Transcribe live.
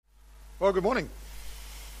Well, good morning.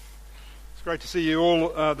 It's great to see you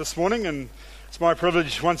all this morning, and it's my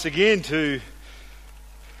privilege once again to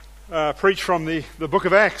preach from the book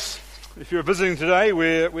of Acts. If you're visiting today, we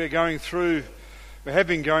have been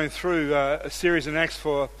going through a series in Acts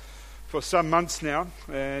for some months now,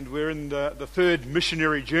 and we're in the third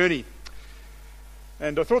missionary journey.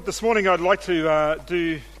 And I thought this morning I'd like to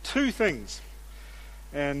do two things,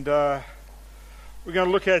 and we're going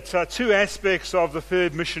to look at two aspects of the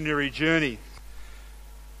third missionary journey.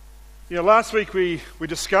 You know, last week we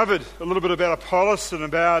discovered a little bit about Apollos and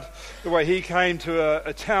about the way he came to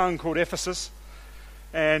a town called Ephesus.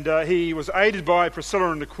 And he was aided by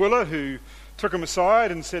Priscilla and Aquila, who took him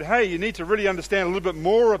aside and said, hey, you need to really understand a little bit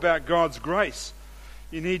more about God's grace.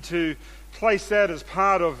 You need to place that as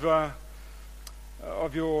part of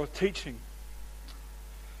your teaching.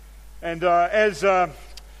 And as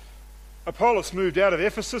Apollos moved out of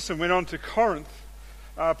Ephesus and went on to Corinth,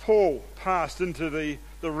 Paul passed into the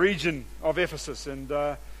region of Ephesus, and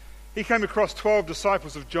he came across 12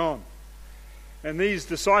 disciples of John. And these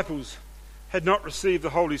disciples had not received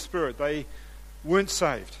the Holy Spirit. They weren't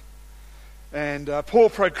saved. And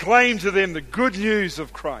Paul proclaimed to them the good news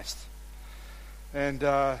of Christ. And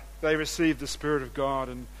they received the Spirit of God,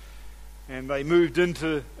 and they moved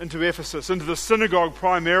into Ephesus, into the synagogue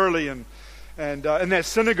primarily, and in that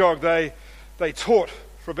synagogue, they taught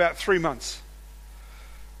for about 3 months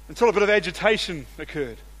until a bit of agitation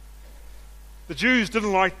occurred. The Jews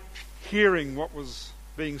didn't like hearing what was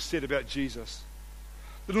being said about Jesus.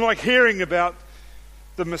 They didn't like hearing about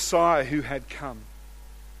the Messiah who had come.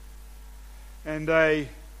 And they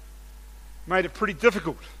made it pretty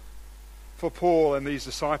difficult for Paul and these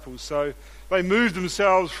disciples. So they moved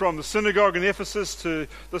themselves from the synagogue in Ephesus to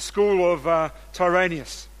the school of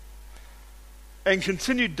Tyrannus. And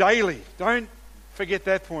continued daily. Don't forget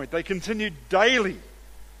that point. They continued daily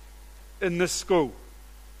in this school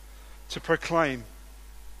to proclaim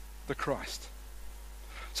the Christ.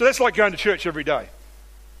 So that's like going to church every day.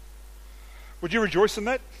 Would you rejoice in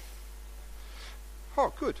that?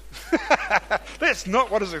 Oh, good. That's not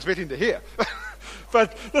what I was expecting to hear.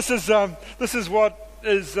 But this is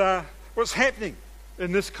what's happening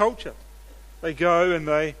in this culture. They go and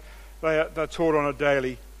they're taught on a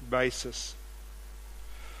daily basis.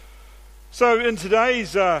 So in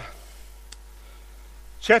today's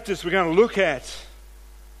chapters, we're going to look at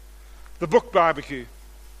the book Barbecue.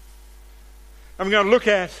 And we're going to look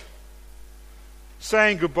at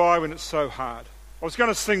saying goodbye when it's so hard. I was going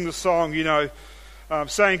to sing the song,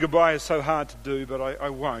 saying goodbye is so hard to do, but I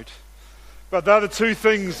won't. But they're the two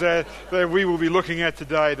things that we will be looking at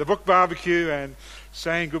today. The book Barbecue and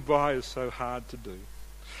saying goodbye is so hard to do.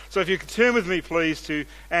 So if you could turn with me, please, to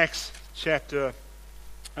Acts chapter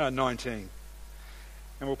 19.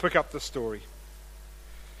 And we'll pick up the story.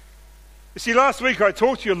 You see, last week I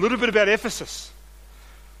talked to you a little bit about Ephesus.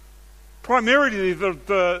 Primarily,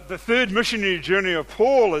 the third missionary journey of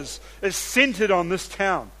Paul is centered on this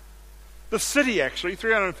town. The city, actually,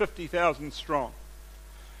 350,000 strong.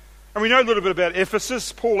 And we know a little bit about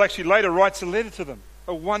Ephesus. Paul actually later writes a letter to them,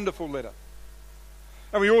 a wonderful letter.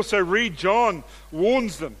 And we also read John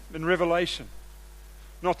warns them in Revelation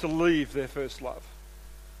not to leave their first love.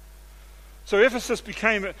 So Ephesus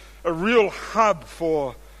became a real hub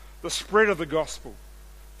for the spread of the gospel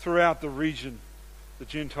throughout the region, the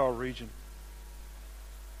Gentile region.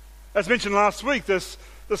 As mentioned last week, this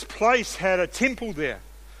place had a temple there,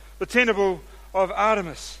 the temple of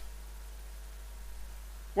Artemis,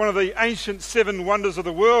 one of the ancient 7 wonders of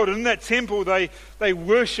the world. And in that temple, they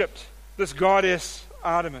worshipped this goddess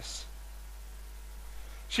Artemis.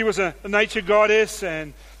 She was a nature goddess,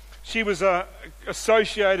 and she was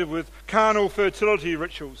associated with carnal fertility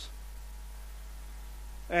rituals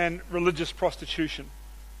and religious prostitution.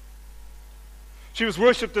 She was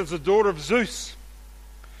worshipped as the daughter of Zeus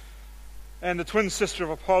and the twin sister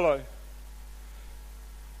of Apollo.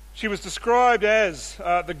 She was described as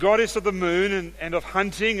the goddess of the moon and of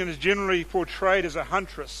hunting, and is generally portrayed as a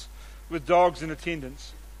huntress with dogs in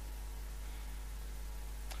attendance.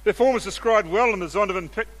 Their form is described well in the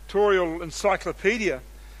Zondervan Pictorial Encyclopedia,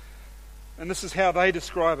 and this is how they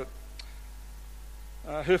describe it.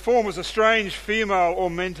 Her form was a strange female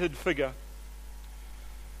augmented figure,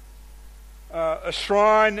 a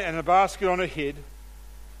shrine and a basket on her head,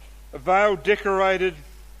 a veil decorated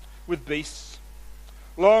with beasts,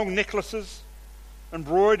 long necklaces,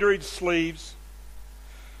 embroidered sleeves,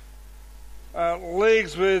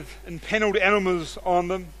 legs with impaled animals on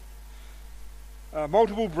them,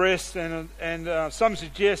 multiple breasts, and some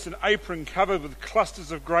suggest an apron covered with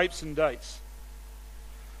clusters of grapes and dates.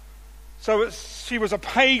 So she was a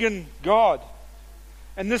pagan god.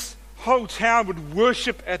 And this whole town would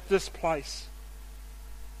worship at this place.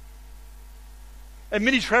 And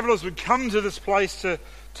many travellers would come to this place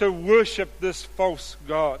to worship this false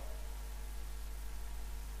god.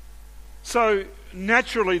 So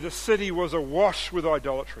naturally the city was awash with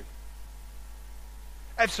idolatry.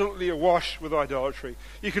 Absolutely awash with idolatry.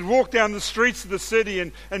 You could walk down the streets of the city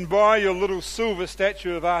and buy your little silver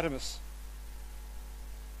statue of Artemis.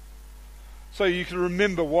 So you could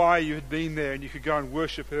remember why you had been there and you could go and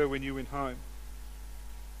worship her when you went home.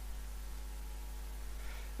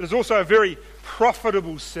 It is also a very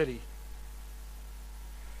profitable city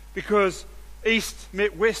because east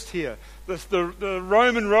met west here. The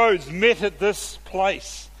Roman roads met at this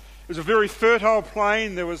place. It was a very fertile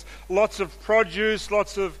plain. There was lots of produce,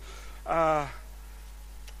 lots of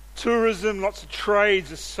tourism, lots of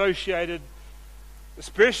trades associated,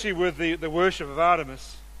 especially with the worship of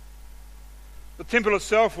Artemis. The temple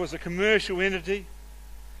itself was a commercial entity,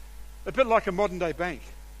 a bit like a modern-day bank.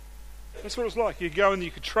 That's what it was like. You could go and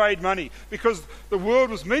you could trade money. Because the world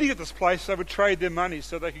was meeting at this place, they would trade their money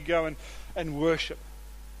so they could go and worship.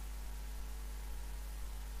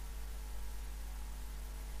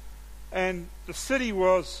 And the city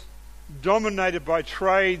was dominated by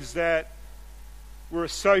trades that were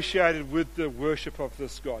associated with the worship of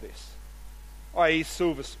this goddess, i.e.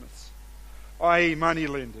 silversmiths, i.e.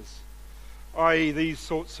 moneylenders, i.e. these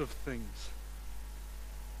sorts of things.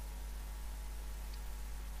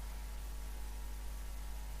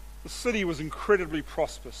 The city was incredibly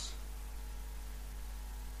prosperous.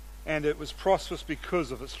 And it was prosperous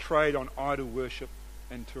because of its trade on idol worship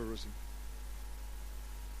and tourism.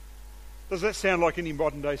 Does that sound like any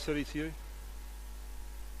modern day city to you?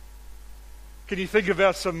 Can you think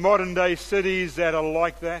about some modern day cities that are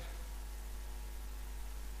like that?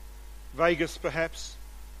 Vegas, perhaps.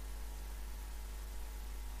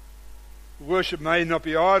 Worship may not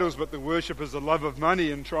be idols, but the worship is the love of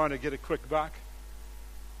money and trying to get a quick buck.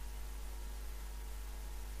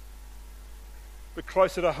 But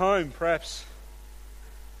closer to home, perhaps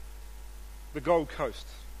the Gold Coast.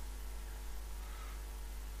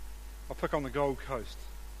 I'll pick on the Gold Coast.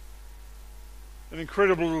 An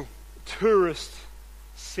incredible tourist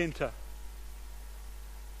centre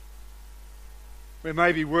where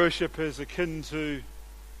maybe worship is akin to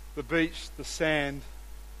the beach, the sand,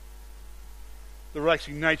 the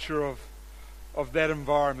relaxing nature of that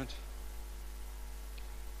environment,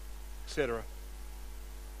 etc.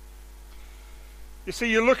 You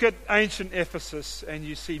see, you look at ancient Ephesus and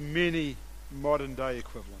you see many modern day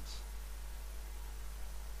equivalents.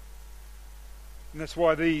 And that's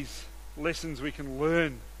why these lessons we can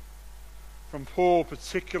learn from Paul,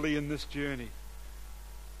 particularly in this journey,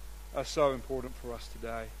 are so important for us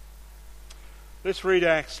today. Let's read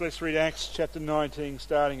Acts chapter 19,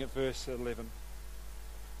 starting at verse 11.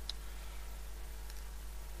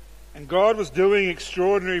 And God was doing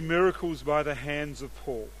extraordinary miracles by the hands of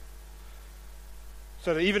Paul,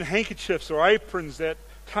 so that even handkerchiefs or aprons that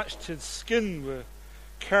touched his skin were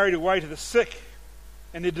carried away to the sick,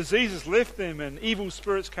 and their diseases left them, and evil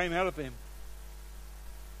spirits came out of them.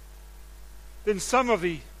 Then some of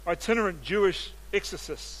the itinerant Jewish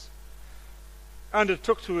exorcists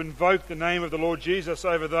undertook to invoke the name of the Lord Jesus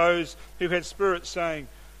over those who had spirits, saying,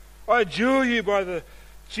 I adjure you by the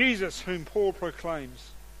Jesus whom Paul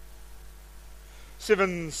proclaims.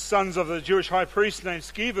 7 sons of the Jewish high priest named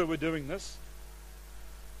Sceva were doing this.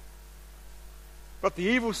 But the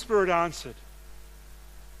evil spirit answered,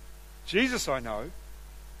 Jesus I know,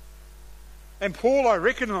 and Paul I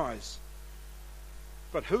recognize,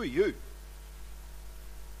 but who are you?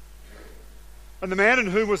 And the man in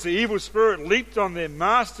whom was the evil spirit leaped on them,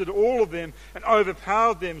 mastered all of them, and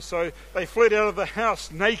overpowered them, so they fled out of the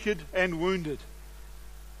house naked and wounded.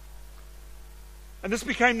 And this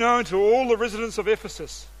became known to all the residents of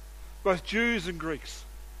Ephesus, both Jews and Greeks.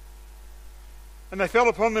 And they fell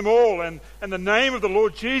upon them all, and the name of the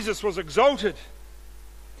Lord Jesus was exalted.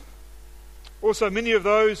 Also, many of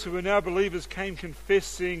those who were now believers came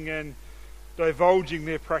confessing and divulging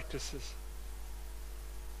their practices.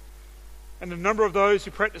 And a number of those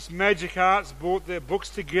who practiced magic arts brought their books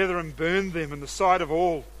together and burned them in the sight of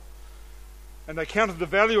all. And they counted the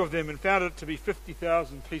value of them and found it to be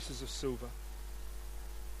 50,000 pieces of silver.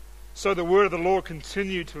 So the word of the Lord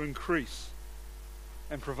continued to increase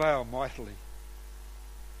and prevail mightily.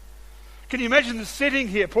 Can you imagine the setting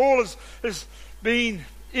here? Paul has been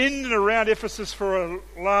in and around Ephesus for a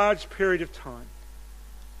large period of time.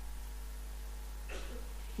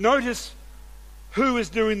 Notice who is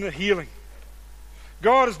doing the healing.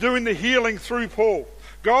 God is doing the healing through Paul.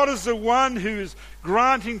 God is the one who is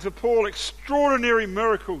granting to Paul extraordinary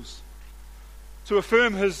miracles to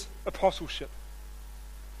affirm his apostleship,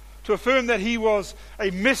 to affirm that he was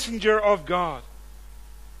a messenger of God.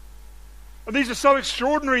 And these are so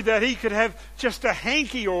extraordinary that he could have just a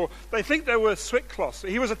hanky, or they think they were sweat cloths.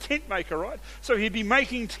 He was a tent maker, right? So he'd be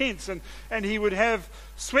making tents, and he would have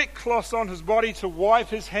sweat cloths on his body to wipe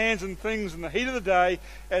his hands and things in the heat of the day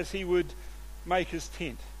as he would make his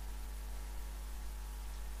tent.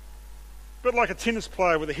 But like a tennis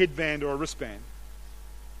player with a headband or a wristband.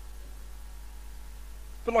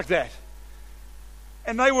 But like that.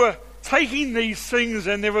 And they were taking these things,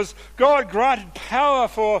 and there was God granted power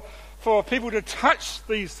for people to touch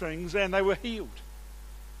these things, and they were healed.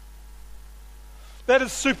 That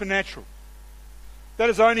is supernatural. That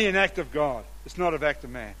is only an act of God. It's not an act of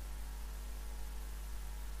man.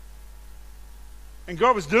 And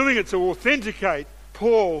God was doing it to authenticate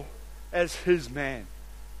Paul as his man,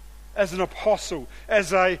 as an apostle,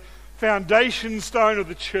 as a foundation stone of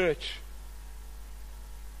the church.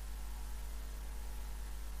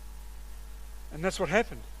 And that's what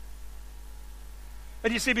happened.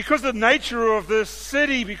 And you see, because of the nature of this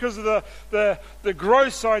city, because of the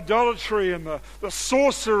gross idolatry and the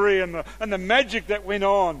sorcery and the magic that went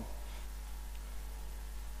on,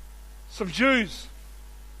 some Jews,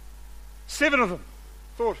 7 of them,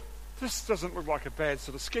 thought, this doesn't look like a bad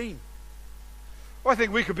sort of scheme. I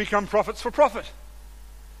think we could become prophets for profit.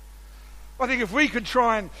 I think if we could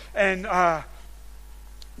try and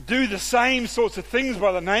do the same sorts of things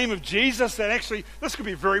by the name of Jesus, then actually this could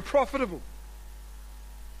be very profitable.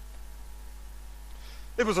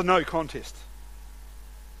 It was a no contest.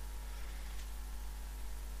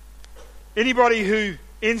 Anybody who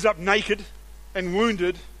ends up naked and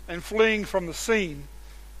wounded and fleeing from the scene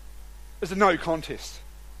is a no contest.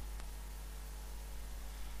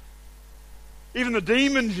 Even the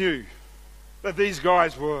demons knew that these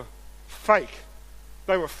guys were fake.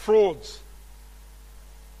 They were frauds.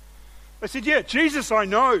 They said, yeah, Jesus I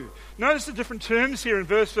know. Notice the different terms here in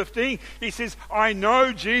verse 15. He says, I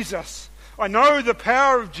know Jesus. I know the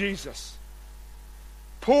power of Jesus.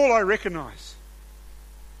 Paul I recognize.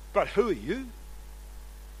 But who are you?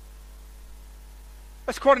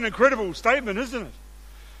 That's quite an incredible statement, isn't it?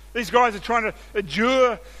 These guys are trying to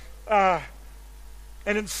adjure and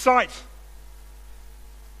incite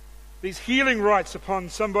these healing rites upon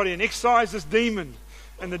somebody and excise this demon.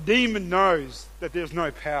 And the demon knows that there's no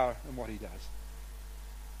power in what he does.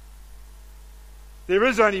 There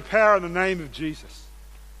is only power in the name of Jesus.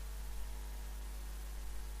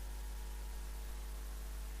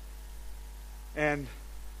 And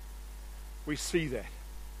we see that.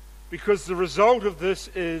 Because the result of this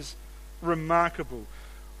is remarkable.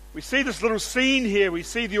 We see this little scene here. We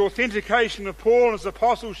see the authentication of Paul and his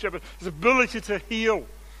apostleship, his ability to heal.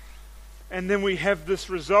 And then we have this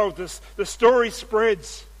result. The story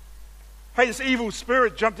spreads. Hey, this evil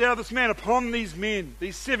spirit jumped out of this man upon these men,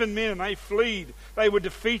 these 7 men, and they fled. They were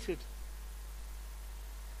defeated.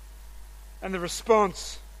 And the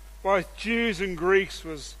response, both Jews and Greeks,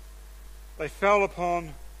 was they fell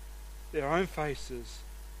upon their own faces,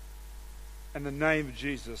 and the name of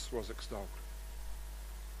Jesus was extolled.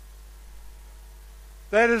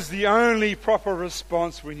 That is the only proper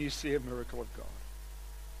response when you see a miracle of God.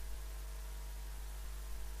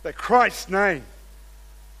 That Christ's name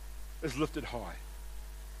is lifted high.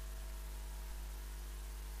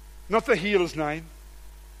 Not the healer's name.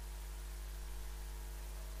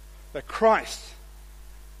 That Christ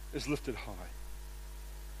is lifted high.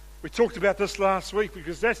 We talked about this last week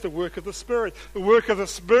because that's the work of the Spirit. The work of the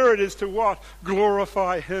Spirit is to what?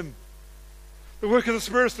 Glorify Him. The work of the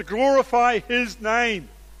Spirit is to glorify His name.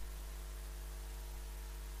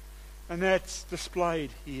 And that's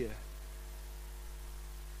displayed here.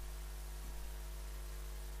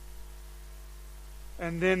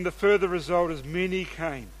 And then the further result is many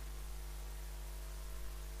came.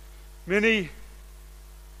 Many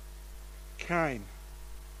came.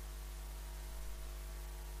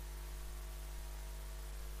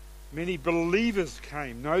 Many believers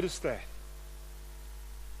came. Notice that.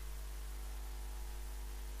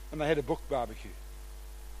 And they had a book barbecue.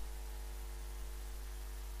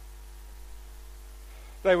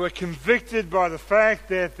 They were convicted by the fact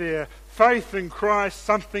that their faith in Christ,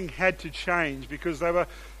 something had to change because they were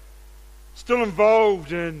still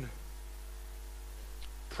involved in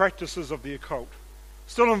practices of the occult.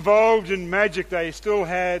 Still involved in magic. They still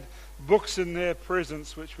had books in their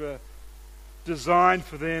presence which were designed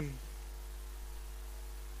for them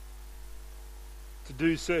to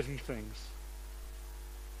do certain things.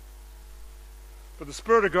 But the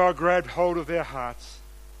Spirit of God grabbed hold of their hearts,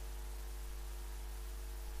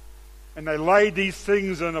 and they laid these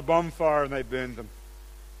things in a bonfire and they burned them.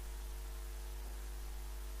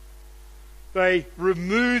 They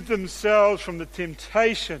removed themselves from the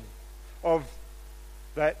temptation of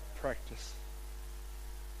that practice.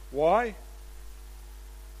 Why?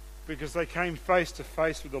 Because they came face to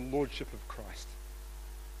face with the Lordship of Christ.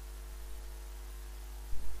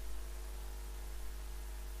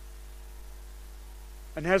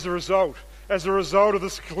 And as a result of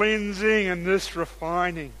this cleansing and this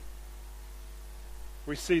refining,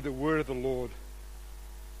 we see the word of the Lord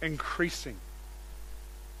increasing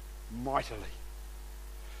mightily.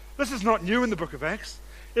 This is not new in the book of Acts.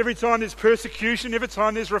 Every time there's persecution, every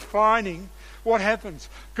time there's refining, what happens?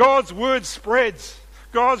 God's word spreads.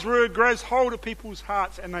 God's word grabs hold of people's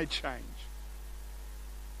hearts and they change.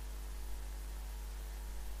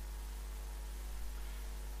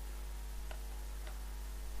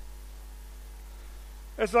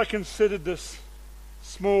 As I considered this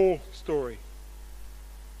small story,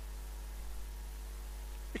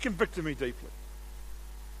 it convicted me deeply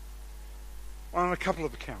on a couple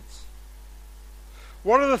of accounts.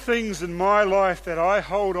 What are the things in my life that I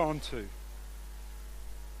hold on to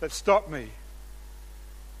that stop me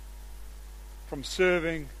from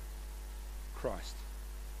serving Christ?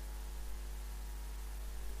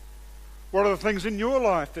 What are the things in your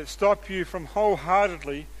life that stop you from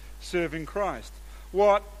wholeheartedly serving Christ?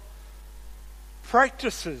 What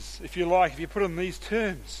practices, if you like, if you put in these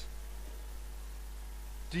terms,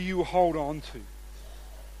 do you hold on to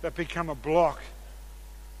that become a block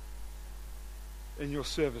in your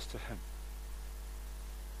service to Him?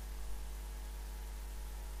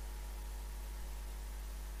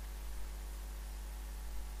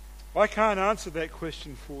 I can't answer that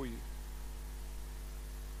question for you.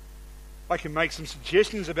 I can make some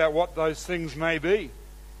suggestions about what those things may be.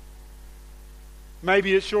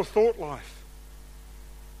 Maybe it's your thought life.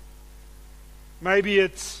 Maybe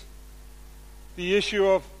it's the issue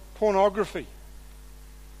of pornography.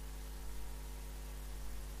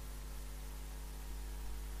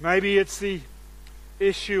 Maybe it's the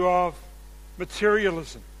issue of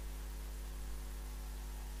materialism.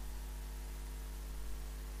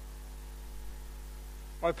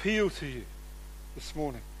 I appeal to you this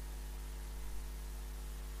morning.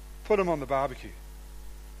 Put them on the barbecue.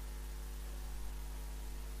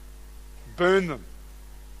 Burn them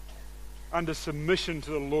under submission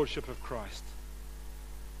to the Lordship of Christ.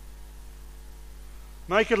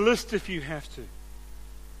 Make a list if you have to.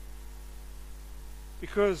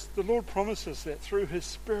 Because the Lord promises that through His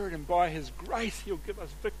Spirit and by His grace He'll give us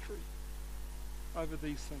victory over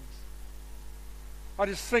these things. I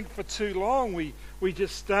just think for too long we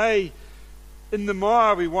just stay in the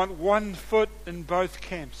mire. We want one foot in both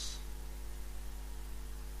camps.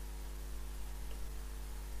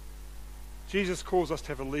 Jesus calls us to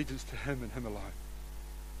have allegiance to Him and Him alone.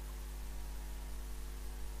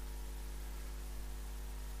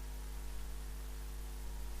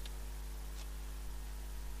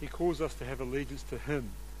 He calls us to have allegiance to Him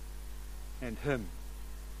and Him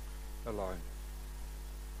alone.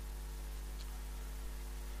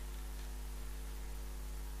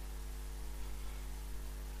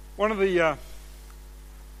 One of the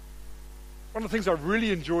things I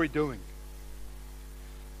really enjoy doing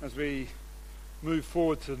as we move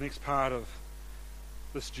forward to the next part of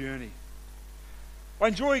this journey, I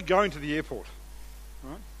enjoy going to the airport.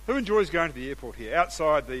 Right? Who enjoys going to the airport here,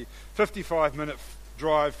 outside the 55-minute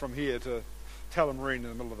drive from here to Tullamarine in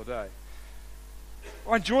the middle of the day?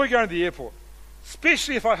 I enjoy going to the airport,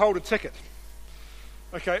 especially if I hold a ticket.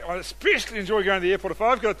 Okay, I especially enjoy going to the airport if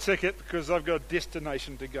I've got a ticket because I've got a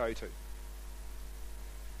destination to go to.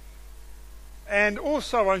 And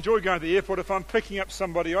also I enjoy going to the airport if I'm picking up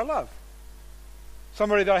somebody I love.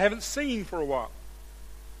 Somebody that I haven't seen for a while.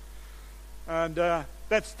 And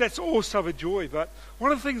that's also a joy. But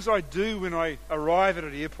one of the things I do when I arrive at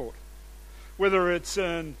an airport, whether it's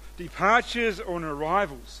in departures or in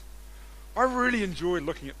arrivals, I really enjoy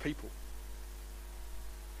looking at people.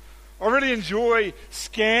 I really enjoy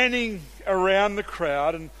scanning around the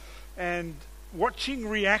crowd and watching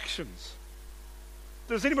reactions.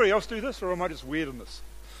 Does anybody else do this, or am I just weird on this?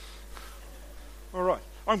 All right.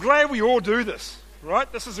 I'm glad we all do this,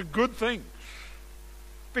 right? This is a good thing.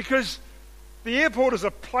 Because the airport is a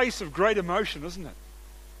place of great emotion, isn't it?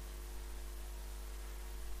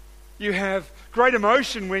 You have great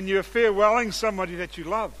emotion when you're farewelling somebody that you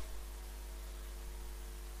love.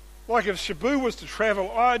 Like if Shabu was to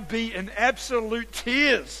travel, I'd be in absolute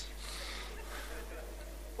tears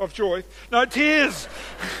of joy. No, tears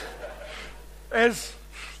as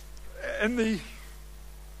in the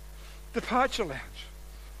departure lounge.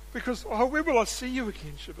 Because, when will I see you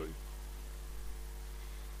again, Shabu?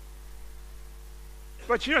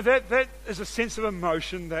 But you know, that is a sense of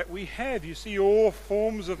emotion that we have. You see, all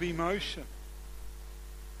forms of emotion.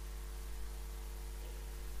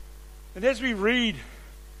 And as we read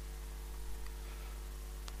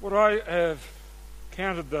what I have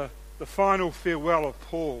counted the final farewell of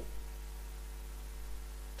Paul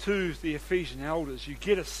to the Ephesian elders, you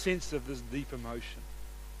get a sense of this deep emotion.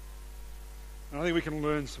 And I think we can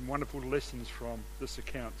learn some wonderful lessons from this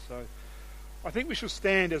account. So I think we should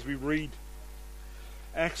stand as we read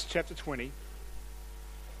Acts chapter 20.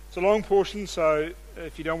 It's a long portion, so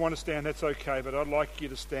if you don't want to stand, that's okay, but I'd like you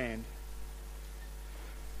to stand.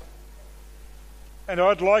 And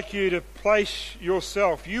I'd like you to place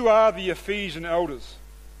yourself. You are the Ephesian elders.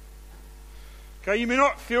 Okay, you may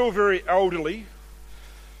not feel very elderly,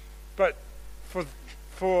 but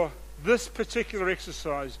for this particular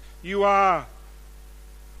exercise, you are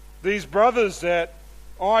these brothers that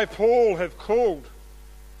I, Paul, have called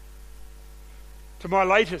to my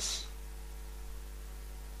latest.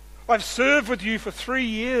 I've served with you for 3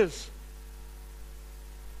 years.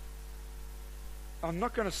 I'm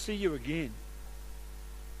not going to see you again.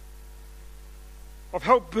 I've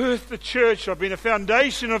helped birth the church. I've been a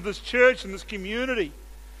foundation of this church and this community.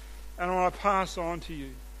 And I want to pass on to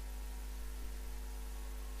you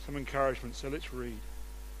some encouragement. So let's read.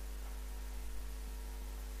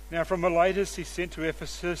 Now from Miletus he sent to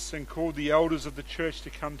Ephesus and called the elders of the church to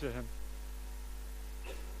come to him.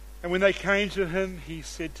 And when they came to him, he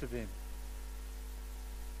said to them,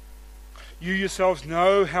 "You yourselves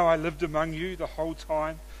know how I lived among you the whole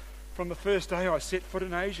time from the first day I set foot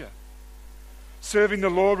in Asia, serving the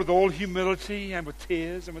Lord with all humility and with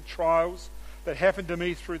tears and with trials that happened to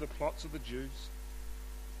me through the plots of the Jews.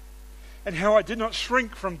 And how I did not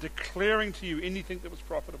shrink from declaring to you anything that was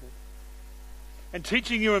profitable, and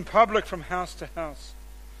teaching you in public from house to house,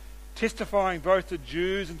 testifying both to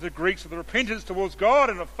Jews and to Greeks of the repentance towards God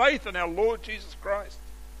and of faith in our Lord Jesus Christ.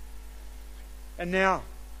 And now,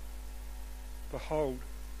 behold,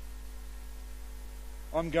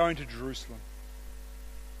 I'm going to Jerusalem,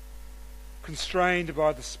 constrained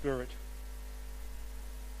by the Spirit,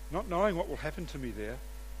 not knowing what will happen to me there,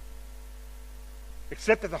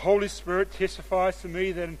 except that the Holy Spirit testifies to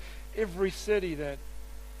me that in every city that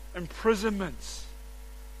imprisonments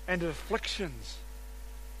and afflictions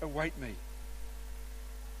await me.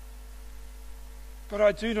 But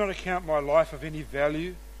I do not account my life of any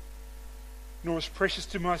value, nor as precious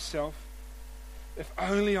to myself, if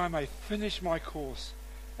only I may finish my course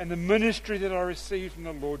and the ministry that I received from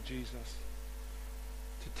the Lord Jesus,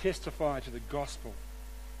 to testify to the gospel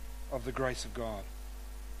of the grace of God.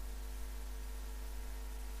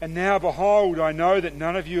 And now, behold, I know that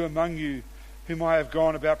none of you among you whom I have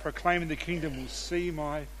gone about proclaiming the kingdom will see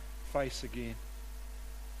my face again.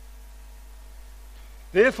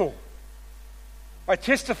 Therefore, I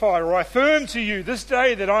testify or I affirm to you this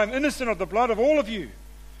day that I am innocent of the blood of all of you.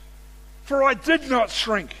 For I did not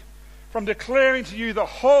shrink from declaring to you the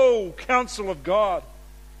whole counsel of God.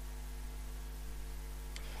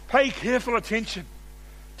 Pay careful attention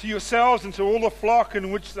to yourselves and to all the flock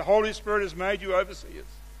in which the Holy Spirit has made you overseers,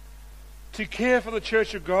 to care for the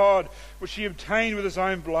church of God, which he obtained with his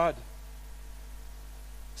own blood.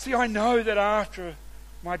 See, I know that after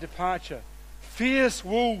my departure, fierce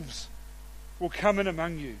wolves will come in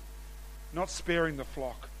among you, not sparing the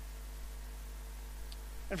flock.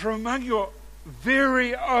 And from among your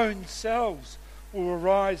very own selves will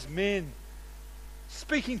arise men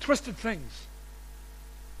speaking twisted things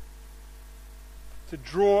to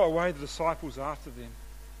draw away the disciples after them.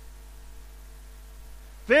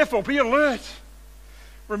 Therefore, be alert,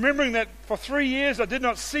 remembering that for 3 years I did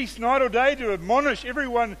not cease night or day to admonish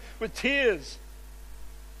everyone with tears.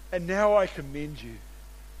 And now I commend you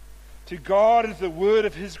to God and to the word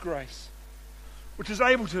of his grace, which is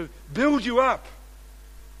able to build you up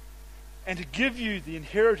and to give you the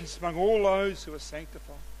inheritance among all those who are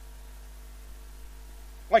sanctified.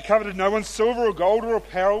 I coveted no one's silver or gold or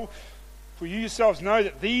apparel, for you yourselves know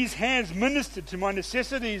that these hands ministered to my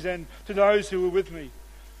necessities and to those who were with me.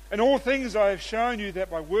 In all things I have shown you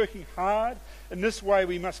that by working hard in this way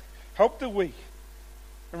we must help the weak.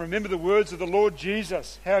 And remember the words of the Lord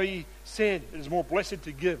Jesus, how he said, it is more blessed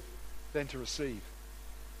to give than to receive.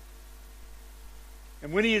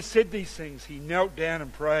 And when he had said these things, he knelt down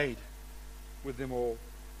and prayed with them all.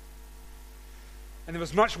 And there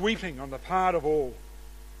was much weeping on the part of all.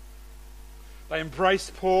 They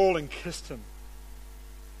embraced Paul and kissed him,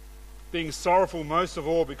 being sorrowful most of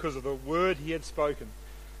all because of the word he had spoken,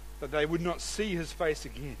 that they would not see his face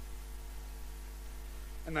again.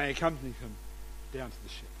 And they accompanied him down to the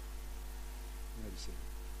ship.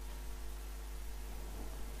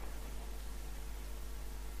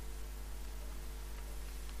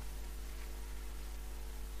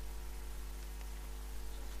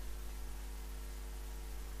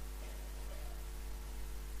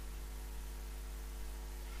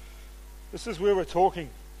 This is where we're talking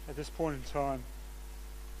at this point in time.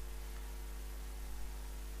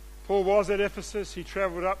 Paul was at Ephesus. He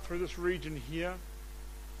travelled up through this region here.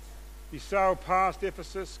 He sailed past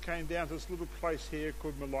Ephesus, came down to this little place here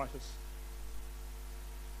called Miletus.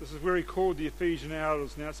 This is where he called the Ephesian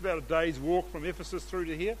elders. Now, it's about a day's walk from Ephesus through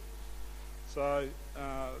to here. So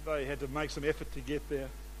they had to make some effort to get there.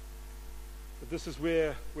 But this is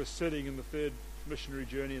where we're sitting in the third missionary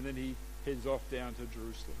journey, and then he heads off down to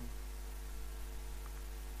Jerusalem.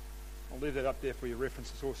 I'll leave that up there for your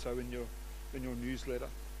reference. It's also in your newsletter.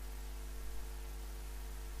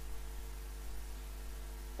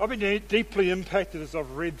 I've been deeply impacted as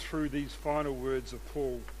I've read through these final words of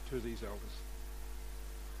Paul to these elders.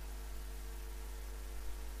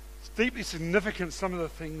 It's deeply significant, some of the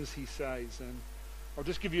things he says, and I'll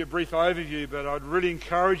just give you a brief overview, but I'd really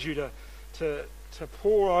encourage you to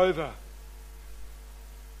pore over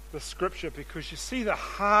the scripture, because you see the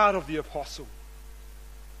heart of the apostle.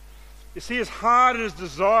 You see his heart and his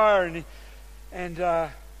desire,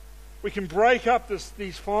 and we can break up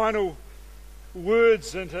these final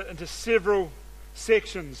words into several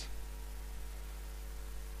sections.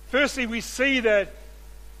 Firstly, we see that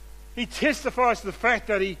he testifies to the fact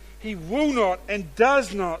that he will not and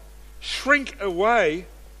does not shrink away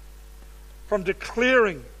from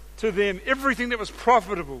declaring to them everything that was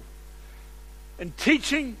profitable in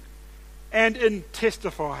teaching and in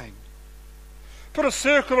testifying. Put a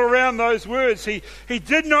circle around those words. He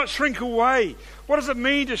did not shrink away. What does it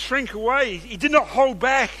mean to shrink away? He did not hold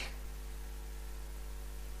back.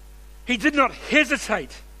 He did not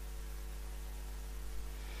hesitate.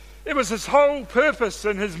 It was his whole purpose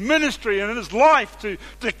in his ministry and in his life to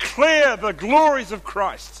declare the glories of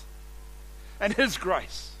Christ and his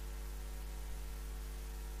grace.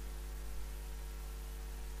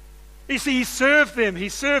 You see, he served them. He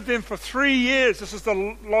served them for 3 years. This is the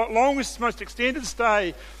longest, most extended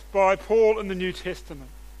stay by Paul in the New Testament.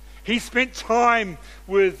 He spent time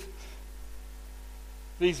with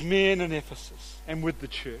these men in Ephesus and with the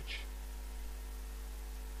church.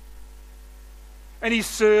 And he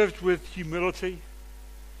served with humility.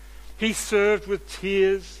 He served with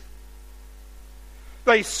tears.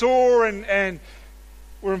 They saw and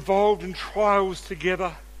were involved in trials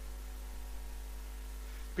together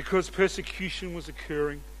because persecution was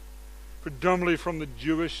occurring, predominantly from the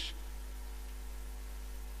Jewish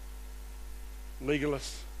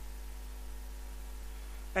legalists.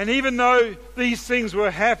 And even though these things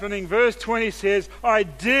were happening, verse 20 says, I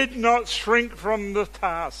did not shrink from the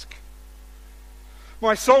task.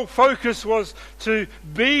 My sole focus was to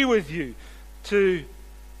be with you, to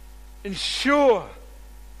ensure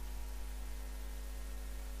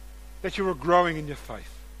that you were growing in your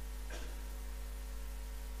faith.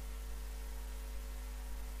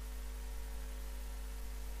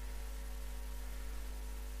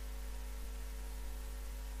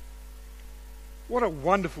 What a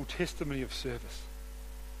wonderful testimony of service.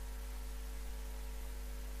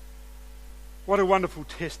 What a wonderful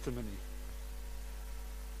testimony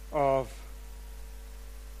of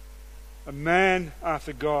a man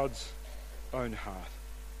after God's own heart.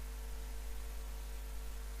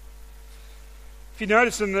 If you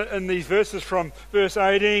notice in these verses from verse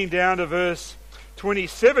 18 down to verse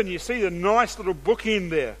 27, you see the nice little bookend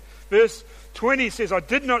there. Verse 20 says, I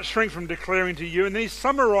did not shrink from declaring to you, and then he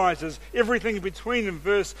summarizes everything between in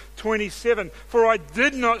verse 27. For I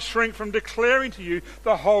did not shrink from declaring to you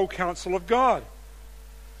the whole counsel of God.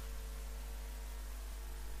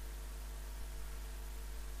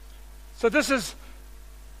 So this is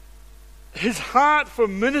his heart for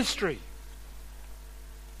ministry.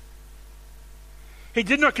 He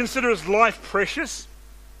did not consider his life precious.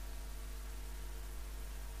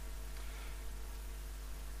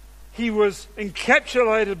 He was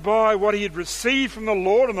encapsulated by what he had received from the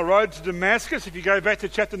Lord on the road to Damascus. If you go back to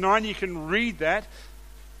chapter 9, you can read that.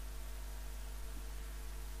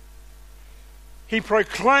 He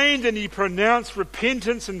proclaimed and he pronounced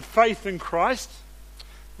repentance and faith in Christ.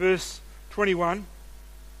 Verse 21.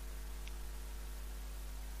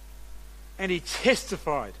 And he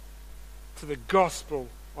testified to the gospel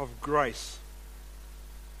of grace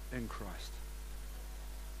in Christ.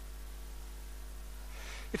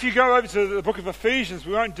 If you go over to the book of Ephesians,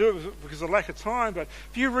 we won't do it because of lack of time, but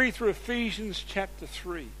if you read through Ephesians chapter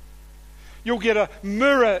 3, you'll get a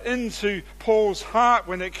mirror into Paul's heart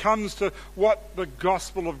when it comes to what the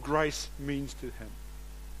gospel of grace means to him.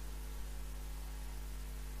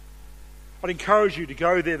 I'd encourage you to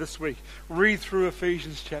go there this week, read through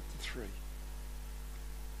Ephesians chapter 3,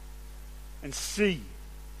 and see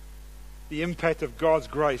the impact of God's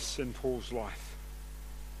grace in Paul's life.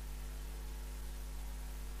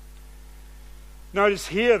 Notice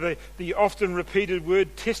here the often repeated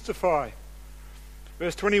word testify.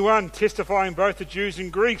 Verse 21, testifying both to Jews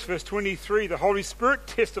and Greeks. Verse 23, the Holy Spirit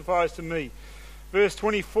testifies to me. Verse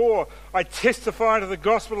 24, I testify to the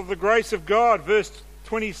gospel of the grace of God. Verse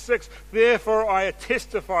 26, therefore I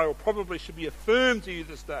testify, or probably should be affirmed to you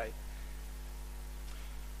this day.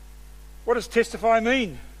 What does testify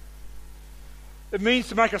mean? It means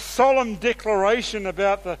to make a solemn declaration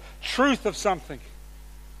about the truth of something.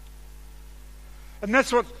 And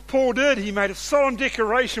that's what Paul did. He made a solemn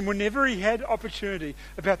declaration whenever he had opportunity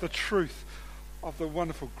about the truth of the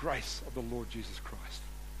wonderful grace of the Lord Jesus Christ.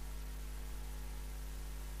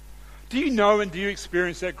 Do you know and do you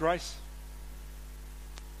experience that grace?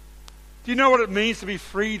 Do you know what it means to be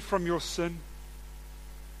freed from your sin?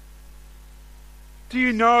 Do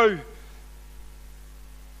you know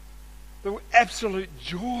the absolute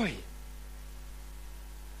joy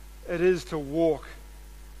it is to walk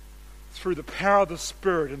through the power of the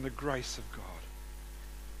Spirit and the grace of God?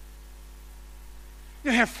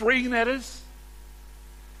 You know how freeing that is?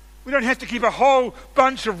 We don't have to keep a whole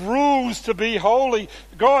bunch of rules to be holy.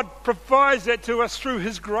 God provides that to us through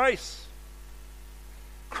His grace.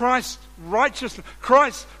 Christ's righteousness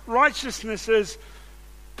is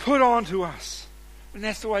put onto us. And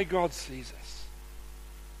that's the way God sees us.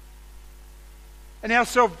 And our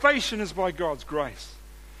salvation is by God's grace.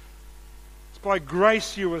 It's by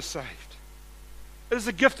grace you are saved. It is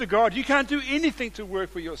a gift of God. You can't do anything to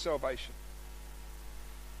work for your salvation.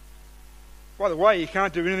 By the way, you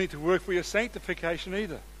can't do anything to work for your sanctification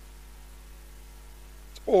either.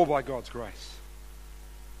 It's all by God's grace.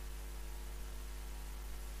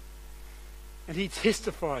 And He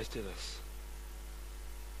testifies to this.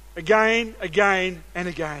 Again, again, and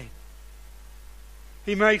again.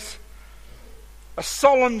 He makes a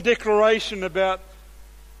solemn declaration about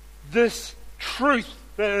this truth,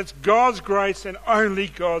 that it's God's grace and only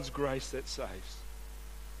God's grace that saves.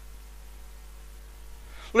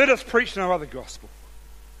 Let us preach no other gospel.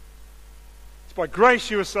 It's by grace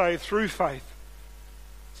you are saved through faith.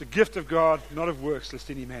 It's a gift of God, not of works, lest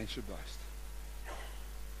any man should boast.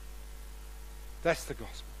 That's the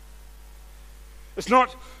gospel. It's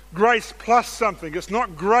not grace plus something. It's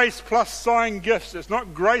not grace plus sign gifts. It's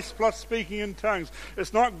not grace plus speaking in tongues.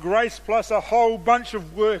 It's not grace plus a whole bunch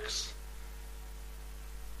of works.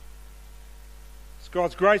 It's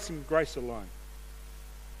God's grace and grace alone.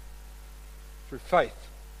 Through faith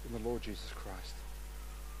in the Lord Jesus Christ.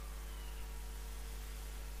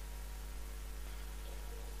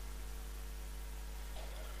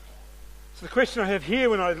 So the question I have here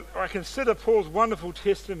when I consider Paul's wonderful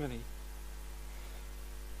testimony,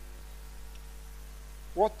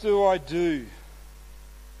 what do I do?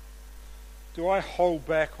 Do I hold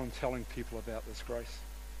back on telling people about this grace?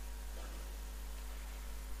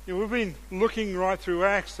 You know, we've been looking right through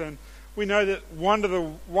Acts, and we know that one of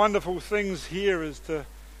the wonderful things here is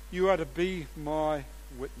you are to be my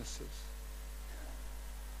witnesses.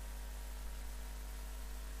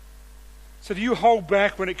 So do you hold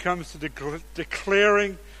back when it comes to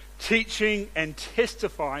declaring, teaching, and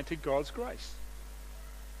testifying to God's grace?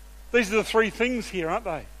 These are the three things here, aren't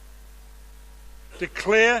they?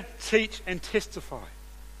 Declare, teach, and testify.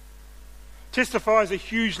 Testify is a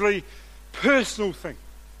hugely personal thing.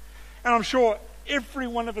 And I'm sure every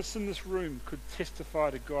one of us in this room could testify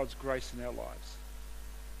to God's grace in our lives.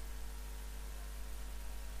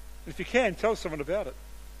 If you can, tell someone about it.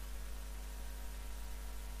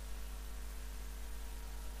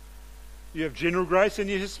 You have general grace and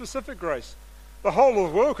you have specific grace. The whole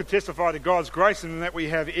of the world could testify to God's grace in that we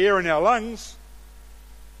have air in our lungs.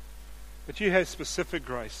 But you have specific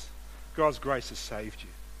grace. God's grace has saved you.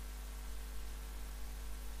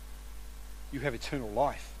 You have eternal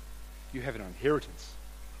life. You have an inheritance.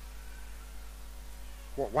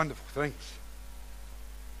 What wonderful things.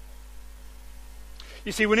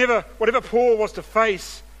 You see, whatever Paul was to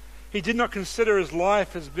face, he did not consider his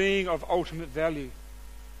life as being of ultimate value.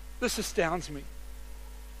 This astounds me.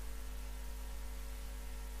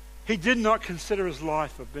 He did not consider his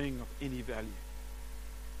life of being of any value.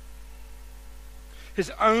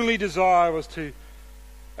 His only desire was to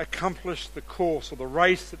accomplish the course or the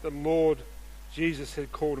race that the Lord Jesus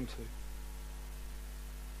had called him to.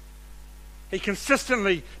 He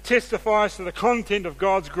consistently testifies to the content of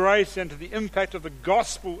God's grace and to the impact of the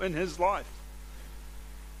gospel in his life.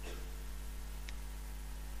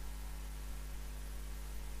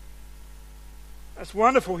 That's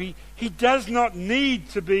wonderful. He does not need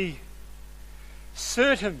to be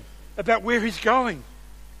certain about where he's going.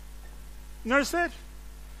 Notice that?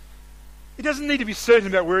 He doesn't need to be certain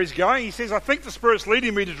about where he's going. He says, I think the Spirit's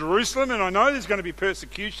leading me to Jerusalem and I know there's going to be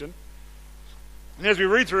persecution. And as we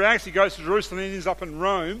read through Acts, he goes to Jerusalem and ends up in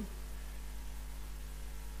Rome.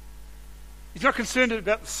 He's not concerned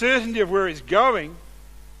about the certainty of where he's going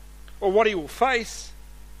or what he will face,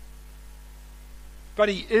 but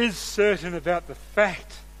he is certain about the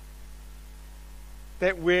fact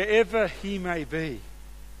that wherever he may be,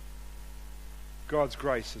 God's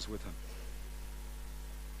grace is with him.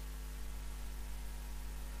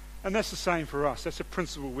 And that's the same for us. That's a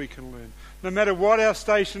principle we can learn. No matter what our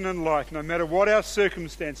station in life, no matter what our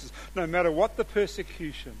circumstances, no matter what the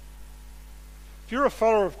persecution, if you're a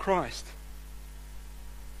follower of Christ,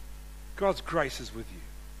 God's grace is with you.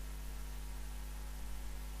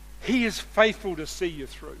 He is faithful to see you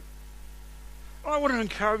through. I want to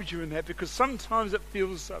encourage you in that, because sometimes it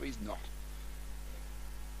feels as though he's not.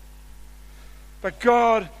 But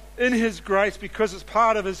God, in his grace, because it's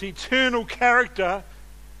part of his eternal character,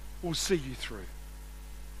 will see you through.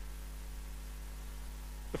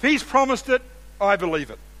 If he's promised it, I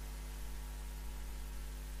believe it.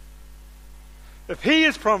 If he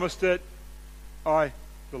has promised it, I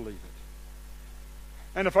believe it.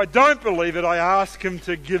 And if I don't believe it, I ask him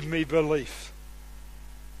to give me belief.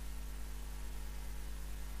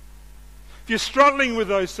 If you're struggling with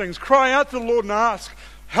those things, cry out to the Lord and ask,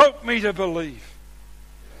 help me to believe.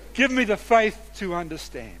 Give me the faith to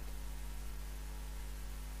understand.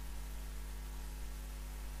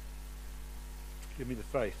 Give me the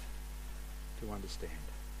faith to understand.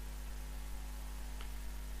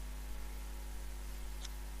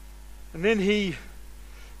 And then he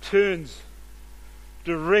turns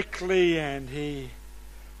directly and he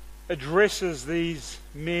addresses these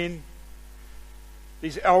men,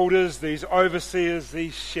 these elders, these overseers,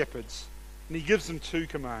 these shepherds. And he gives them two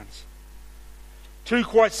commands. Two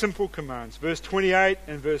quite simple commands. Verse 28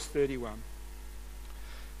 and verse 31.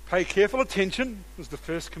 Pay careful attention was the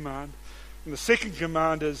first command. And the second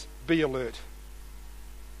command is, be alert.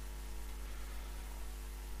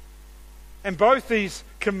 And both these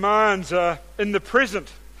commands are in the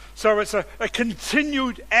present. So it's a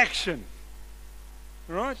continued action.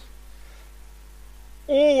 Right?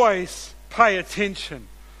 Always pay attention.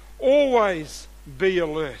 Always be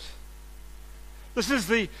alert. This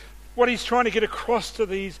is what he's trying to get across to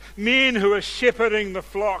these men who are shepherding the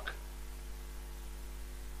flock.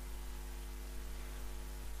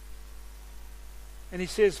 And he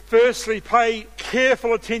says, firstly, pay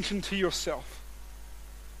careful attention to yourself.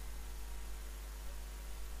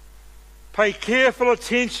 Pay careful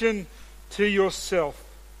attention to yourself.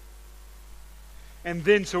 And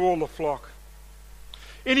then to all the flock.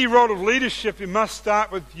 Any role of leadership, it must start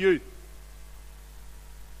with you.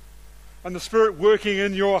 And the Spirit working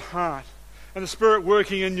in your heart. And the Spirit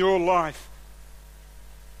working in your life.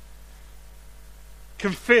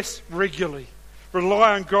 Confess regularly.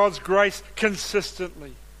 Rely on God's grace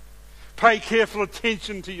consistently. Pay careful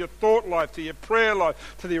attention to your thought life, to your prayer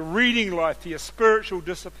life, to your reading life, to your spiritual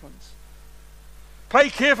disciplines. Pay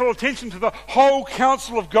careful attention to the whole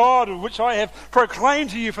counsel of God, which I have proclaimed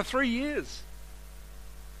to you for 3 years.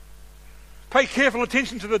 Pay careful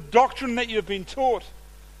attention to the doctrine that you have been taught.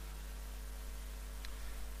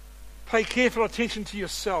 Pay careful attention to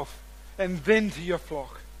yourself and then to your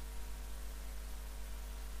flock.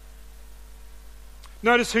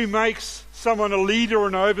 Notice who makes someone a leader or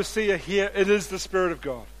an overseer here. It is the Spirit of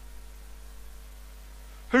God.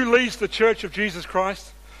 Who leads the church of Jesus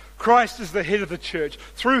Christ? Christ is the head of the church.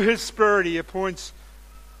 Through his Spirit he appoints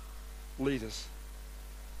leaders.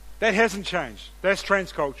 That hasn't changed. That's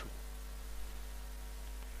transcultural.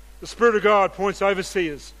 The Spirit of God appoints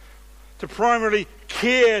overseers to primarily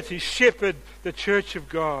care to shepherd the church of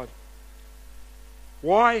God.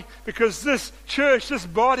 Why? Because this church, this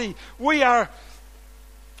body, we are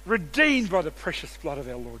redeemed by the precious blood of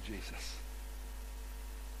our Lord Jesus.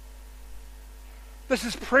 This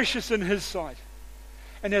is precious in his sight.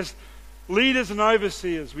 And as leaders and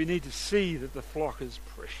overseers, we need to see that the flock is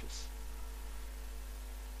precious.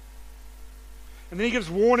 And then he gives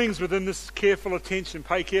warnings within this careful attention.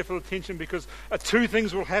 Pay careful attention, because two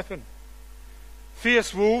things will happen.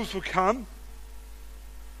 Fierce wolves will come.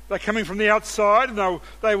 They're coming from the outside, and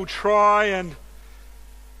they will try and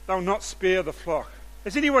they'll not spare the flock.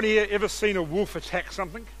 Has anyone here ever seen a wolf attack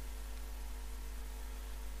something?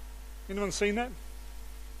 Anyone seen that?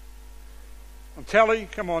 On telly?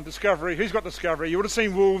 Come on, Discovery. Who's got Discovery? You would have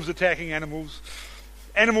seen wolves attacking animals.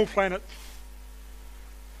 Animal Planet.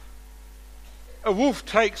 A wolf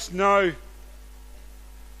takes no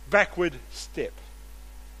backward step.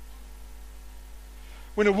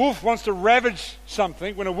 When a wolf wants to ravage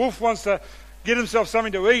something, when a wolf wants to get himself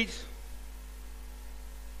something to eat,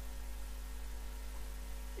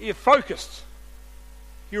 you're focused.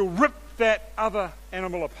 You'll rip that other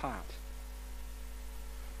animal apart.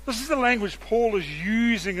 This is the language Paul is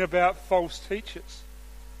using about false teachers.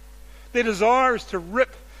 Their desire is to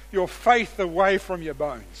rip your faith away from your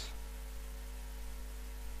bones.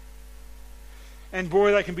 And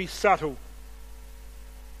boy, they can be subtle.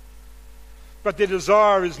 But their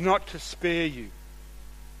desire is not to spare you.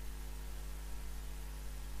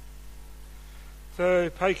 So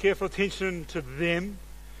pay careful attention to them,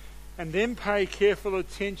 and then pay careful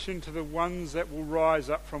attention to the ones that will rise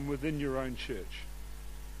up from within your own church.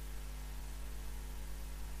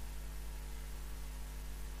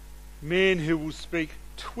 Men who will speak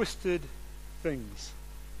twisted things.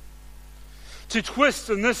 To twist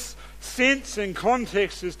in this sense and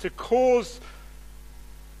context is to cause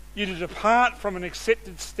you to depart from an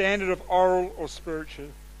accepted standard of oral or spiritual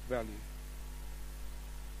value.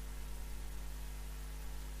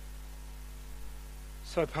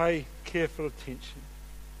 So pay careful attention.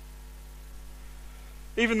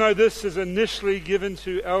 Even though this is initially given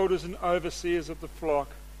to elders and overseers of the flock,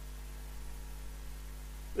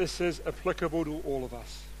 this is applicable to all of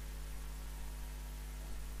us.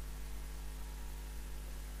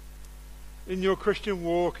 In your Christian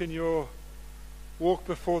walk, in your walk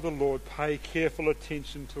before the Lord, pay careful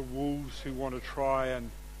attention to wolves who want to try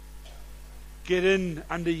and get in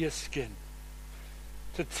under your skin,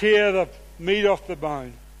 to tear the meat off the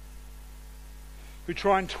bone, who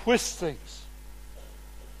try and twist things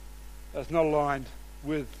that's not aligned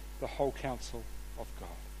with the whole counsel of God.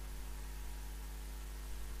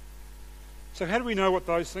 So how do we know what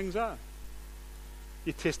those things are?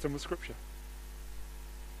 You test them with Scripture.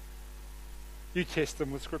 You test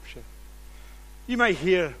them with Scripture. You may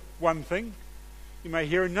hear one thing, you may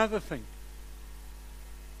hear another thing.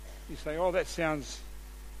 You say, oh, that sounds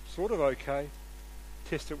sort of okay.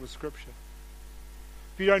 Test it with Scripture.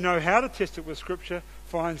 If you don't know how to test it with Scripture,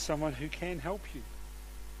 find someone who can help you.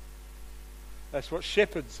 That's what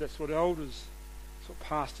shepherds, that's what elders, that's what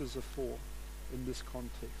pastors are for in this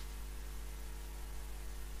context.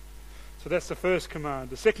 So that's the first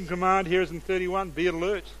command. The second command here is in 31, be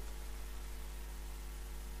alert.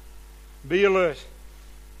 Be alert.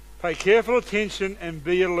 Pay careful attention and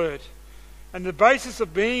be alert. And the basis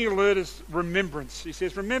of being alert is remembrance. He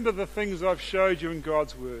says, remember the things I've showed you in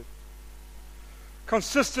God's Word.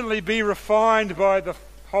 Consistently be refined by the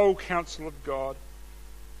whole counsel of God.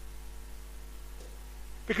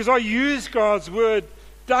 Because I used God's Word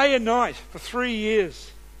day and night for 3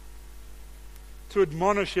 years to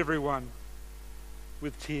admonish everyone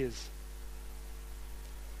with tears.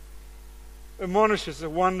 Admonish is a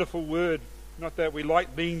wonderful word. Not that we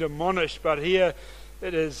like being admonished, but here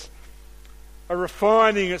it is a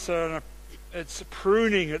refining, it's a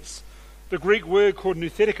pruning. It's the Greek word called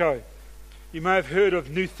nouthetico. You may have heard of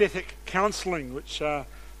nouthetic counselling, which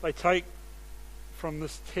they take from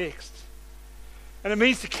this text. And it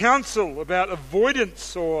means to counsel about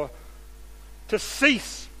avoidance or to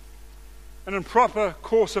cease an improper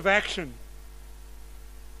course of action.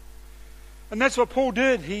 And that's what Paul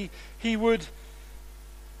did. He would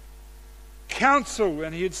counsel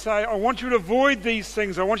and he'd say, I want you to avoid these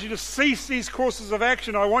things. I want you to cease these courses of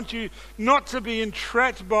action. I want you not to be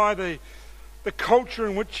entrapped by the culture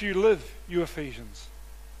in which you live, you Ephesians.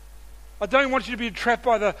 I don't want you to be entrapped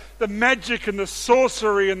by the magic and the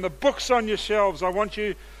sorcery and the books on your shelves. I want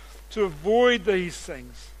you to avoid these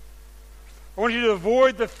things. I want you to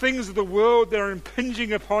avoid the things of the world that are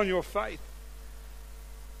impinging upon your faith.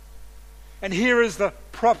 And here is the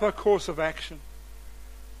proper course of action.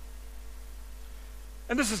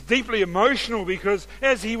 And this is deeply emotional because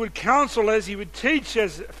as he would counsel, as he would teach,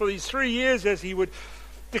 for these 3 years, as he would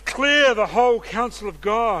declare the whole counsel of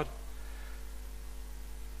God,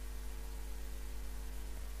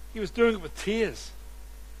 he was doing it with tears.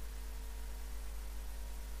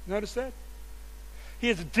 Notice that? He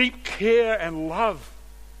has a deep care and love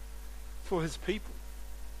for his people.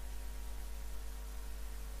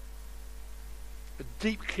 A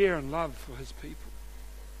deep care and love for his people.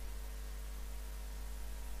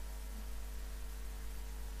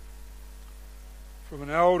 From an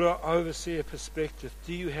elder overseer perspective,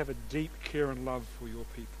 do you have a deep care and love for your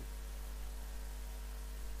people?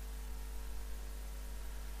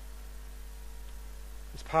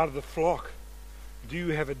 As part of the flock, do you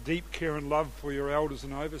have a deep care and love for your elders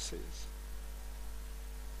and overseers?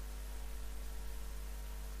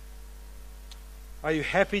 Are you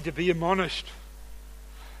happy to be admonished?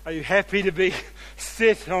 Are you happy to be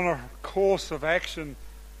set on a course of action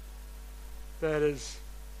that is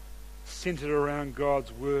centered around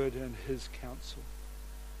God's Word and His counsel?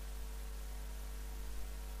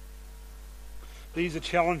 These are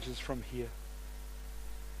challenges from here.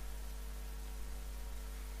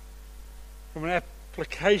 From an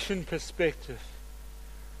application perspective,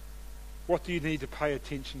 what do you need to pay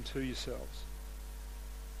attention to yourselves?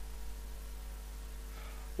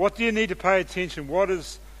 What do you need to pay attention? What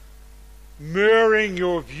is mirroring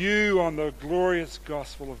your view on the glorious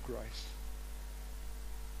gospel of grace?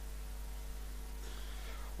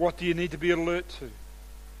 What do you need to be alert to?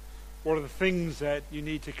 What are the things that you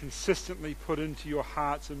need to consistently put into your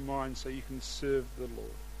hearts and minds so you can serve the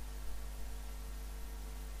Lord?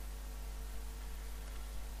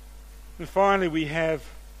 And finally, we have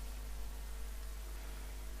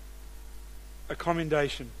a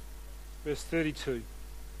commendation. Verse 32.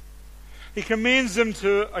 He commends them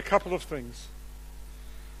to a couple of things.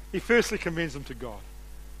 He firstly commends them to God.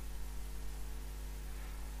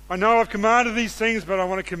 I know I've commanded these things, but I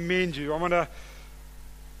want to commend you. I want to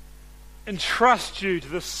entrust you to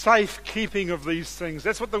the safe keeping of these things.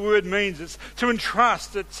 That's what the word means. It's to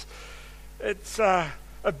entrust. It's a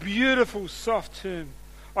beautiful, soft term.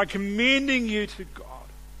 I'm commending you to God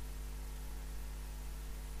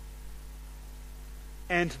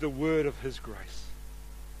and to the word of His grace.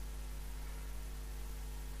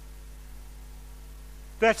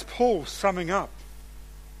 That's Paul summing up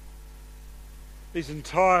these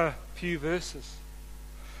entire few verses.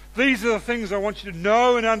 These are the things I want you to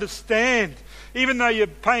know and understand, even though you're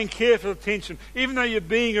paying careful attention, even though you're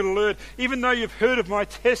being alert, even though you've heard of my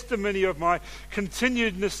testimony, of my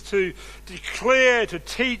continuedness to declare, to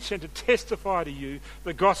teach, and to testify to you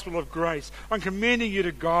the gospel of grace. I'm commending you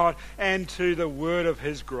to God and to the word of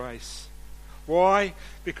His grace. Why?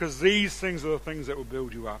 Because these things are the things that will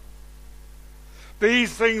build you up.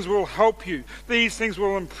 These things will help you. These things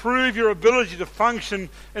will improve your ability to function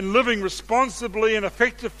in living responsibly and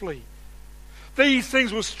effectively. These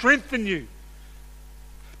things will strengthen you.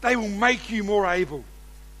 They will make you more able.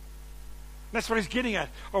 That's what he's getting at.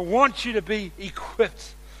 I want you to be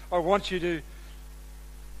equipped. I want you to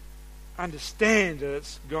understand that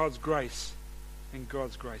it's God's grace and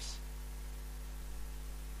God's grace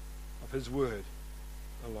of His word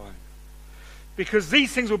alone. Because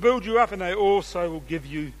these things will build you up and they also will give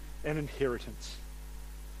you an inheritance.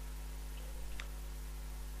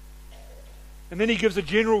 And then he gives a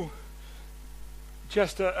general,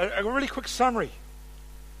 just a really quick summary.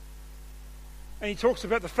 And he talks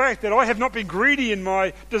about the fact that I have not been greedy in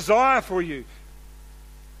my desire for you.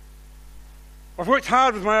 I've worked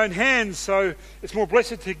hard with my own hands, so it's more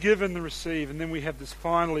blessed to give than to receive. And then we have this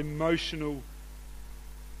final emotional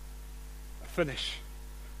finish,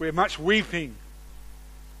 where much weeping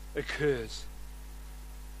occurs.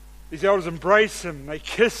 These elders embrace him, they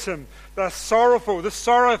kiss him, they're sorrowful. This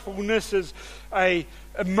sorrowfulness is a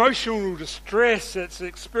emotional distress. It's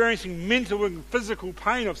experiencing mental and physical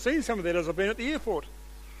pain. I've seen some of that as I've been at the airport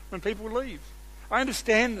when people leave. I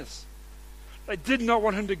understand this. They did not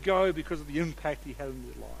want him to go because of the impact he had in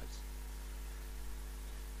their lives.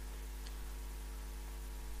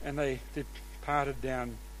 And they departed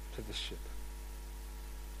down to the ship.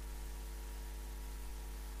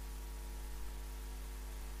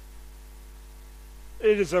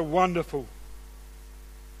 It is a wonderful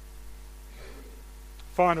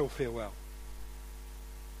final farewell.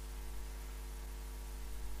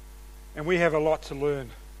 And we have a lot to learn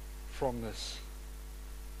from this.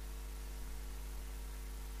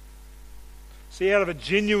 See, out of a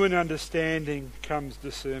genuine understanding comes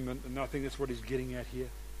discernment, and I think that's what he's getting at here.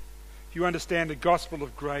 If you understand the gospel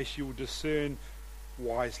of grace, you will discern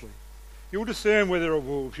wisely. You'll discern where there are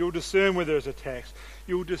wolves. You'll discern where there's attacks.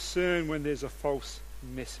 You'll discern when there's a false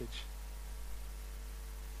message.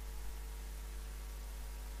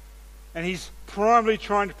 And he's primarily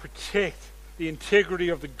trying to protect the integrity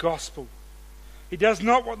of the gospel. He does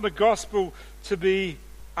not want the gospel to be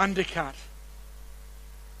undercut.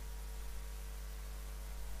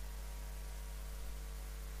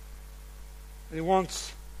 And he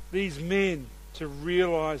wants these men to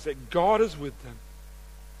realize that God is with them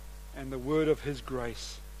and the word of His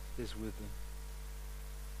grace is with them.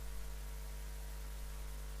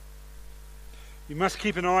 You must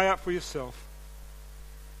keep an eye out for yourself.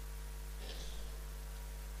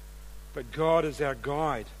 But God is our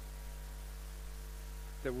guide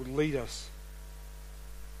that will lead us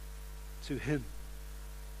to Him.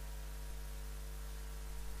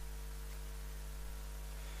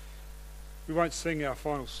 We won't sing our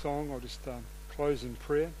final song. I'll just close in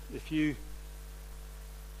prayer. As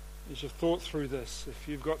you've thought through this, if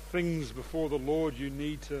you've got things before the Lord you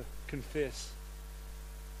need to confess,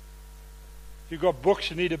 if you've got books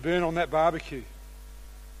you need to burn on that barbecue,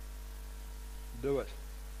 do it.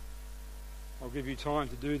 I'll give you time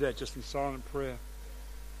to do that just in silent prayer.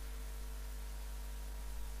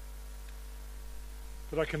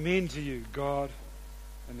 But I commend to you God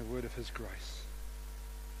and the word of his grace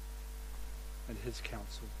and his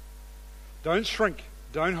counsel. Don't shrink.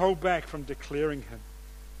 Don't hold back from declaring him.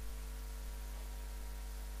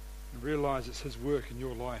 And realize it's his work in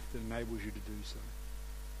your life that enables you to do so.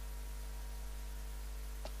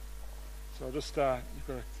 So I'll just, you've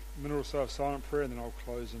got a minute or so of silent prayer, and then I'll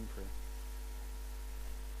close in prayer.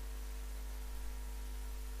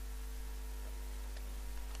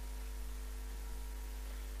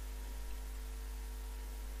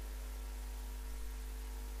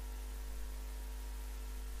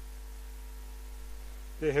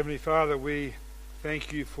 Dear Heavenly Father, we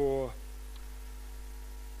thank you for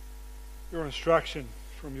your instruction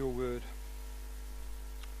from your word.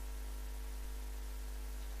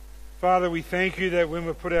 Father, we thank you that when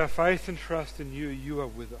we put our faith and trust in you, you are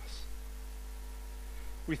with us.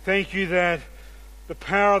 We thank you that the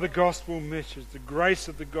power of the gospel message, the grace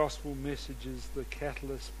of the gospel message is the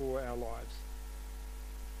catalyst for our lives.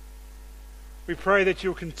 We pray that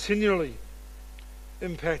you'll continually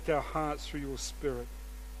impact our hearts through your Spirit,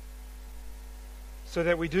 so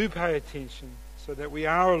that we do pay attention, so that we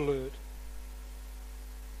are alert,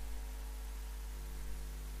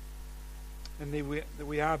 and that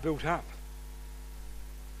we are built up,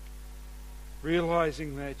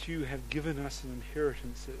 realizing that you have given us an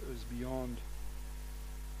inheritance that is beyond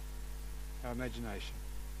our imagination.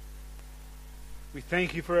 We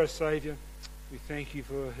thank you for our Saviour. We thank you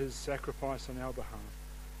for his sacrifice on our behalf.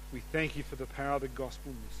 We thank you for the power of the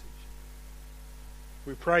gospel message.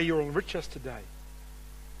 We pray you'll enrich us today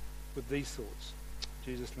with these thoughts.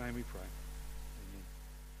 In Jesus' name we pray.